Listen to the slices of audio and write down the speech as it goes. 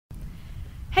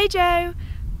Hey Joe!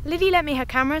 Livy lent me her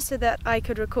camera so that I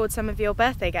could record some of your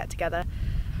birthday get-together.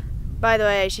 By the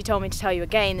way, she told me to tell you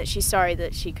again that she's sorry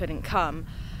that she couldn't come.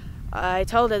 I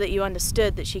told her that you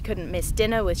understood that she couldn't miss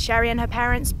dinner with Sherry and her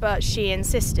parents, but she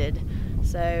insisted.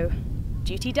 So,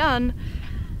 duty done.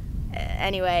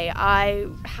 Anyway, I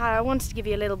wanted to give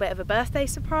you a little bit of a birthday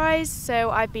surprise, so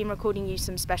I've been recording you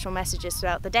some special messages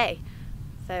throughout the day.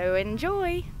 So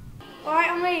enjoy! Alright,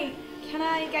 Henri, can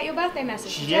I get your birthday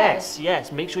message? Yes,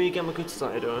 yes. Make sure you get my good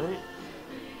side, alright?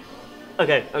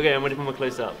 Okay, I'm ready for my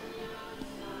close-up.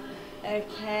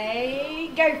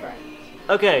 Okay, go for it.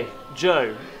 Okay,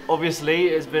 Joe. Obviously,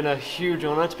 it's been a huge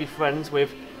honour to be friends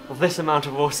with this amount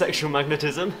of raw sexual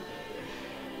magnetism.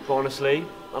 But honestly,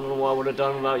 I don't know what I would have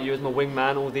done without you as my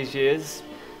wingman all these years.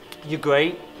 You're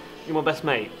great. You're my best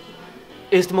mate.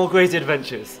 Here's to more crazy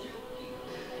adventures.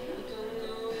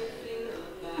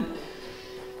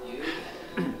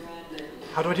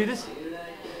 How do I do this?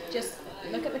 Just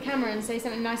look at the camera and say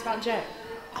something nice about Joe.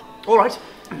 All right.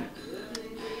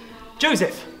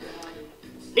 Joseph,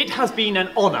 it has been an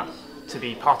honour to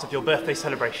be part of your birthday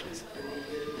celebrations.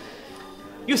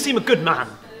 You seem a good man.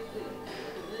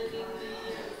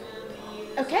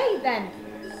 Okay then,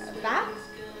 that?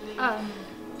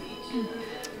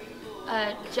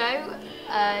 Joe,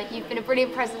 you've been a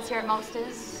brilliant presence here at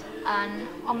Maltsters, and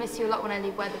I'll miss you a lot when I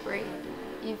leave Weatherbury.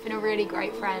 You've been a really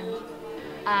great friend,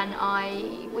 and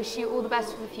I wish you all the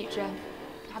best for the future.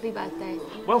 Happy birthday.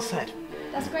 Well said.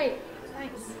 That's great,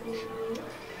 thanks.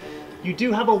 You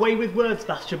do have a way with words,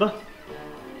 Bathsheba.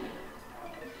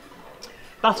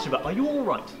 Bathsheba, are you all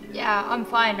right? Yeah, I'm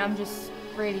fine. I'm just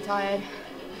really tired.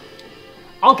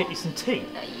 I'll get you some tea.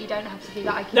 No, you don't have to do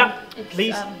that. I can. Now,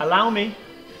 please allow me.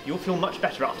 You'll feel much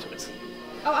better afterwards.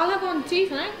 Oh, I'll have one too,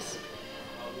 thanks.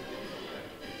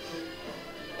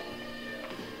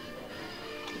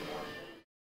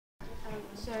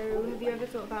 So, have you ever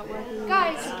thought about working...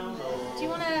 Guys, do you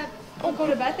want to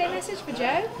record a birthday message for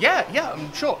Joe? Yeah,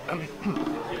 sure.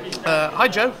 Hi,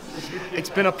 Joe. It's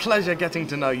been a pleasure getting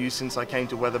to know you since I came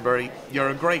to Weatherbury. You're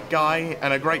a great guy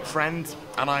and a great friend,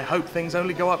 and I hope things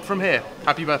only go up from here.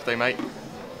 Happy birthday, mate.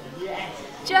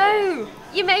 Joe,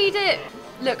 you made it!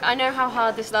 Look, I know how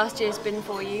hard this last year's been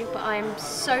for you, but I'm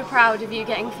so proud of you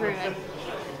getting through it.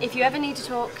 If you ever need to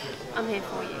talk, I'm here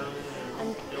for you.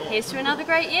 And here's to another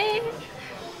great year.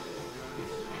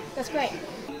 That's great.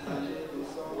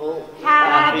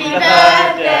 Happy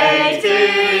birthday to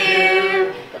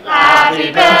you.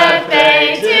 Happy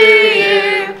birthday to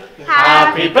you.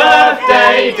 Happy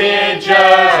birthday, dear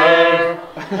Joe.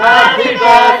 Happy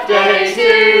birthday to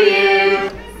you.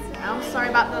 I'm sorry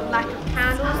about the lack of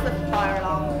candles, the fire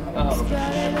alarm.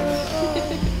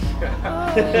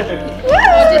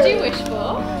 What did you wish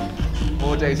for?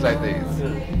 More days like these.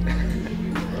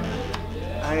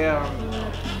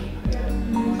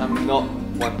 I'm not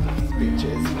one for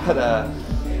speeches, but I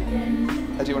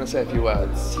do want to say a few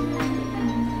words.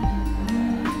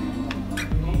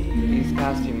 These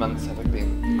past few months haven't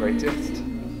been the greatest,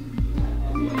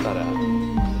 but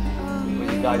well,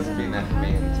 you guys have been there for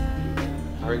me, and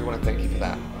I really want to thank you for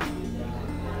that.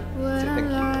 So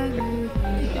thank you.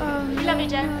 We love you,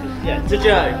 Jen. Yeah, to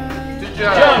Joe. To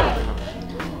Joe.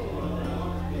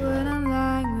 When I'm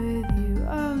lying with you,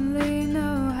 only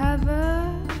know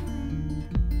heaven.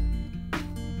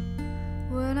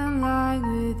 When I'm lying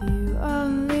with you,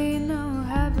 only know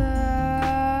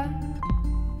heaven.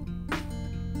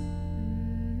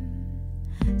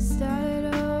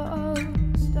 Started oh,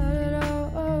 started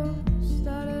oh,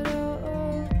 started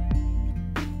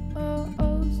oh,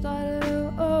 started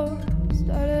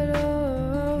started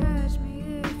catch me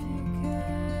if you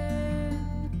can.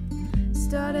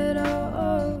 Started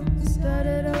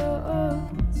started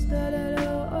started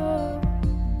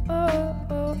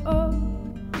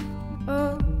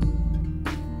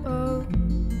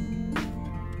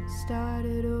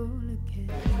started all again.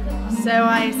 So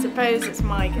I suppose it's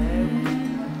my go.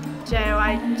 Joe,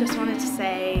 I just wanted to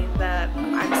say that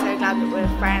I'm so glad that we're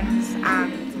friends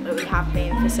and that we have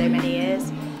been for so many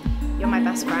years. You're my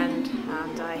best friend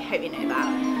and I hope you know that.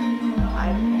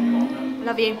 I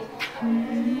love you.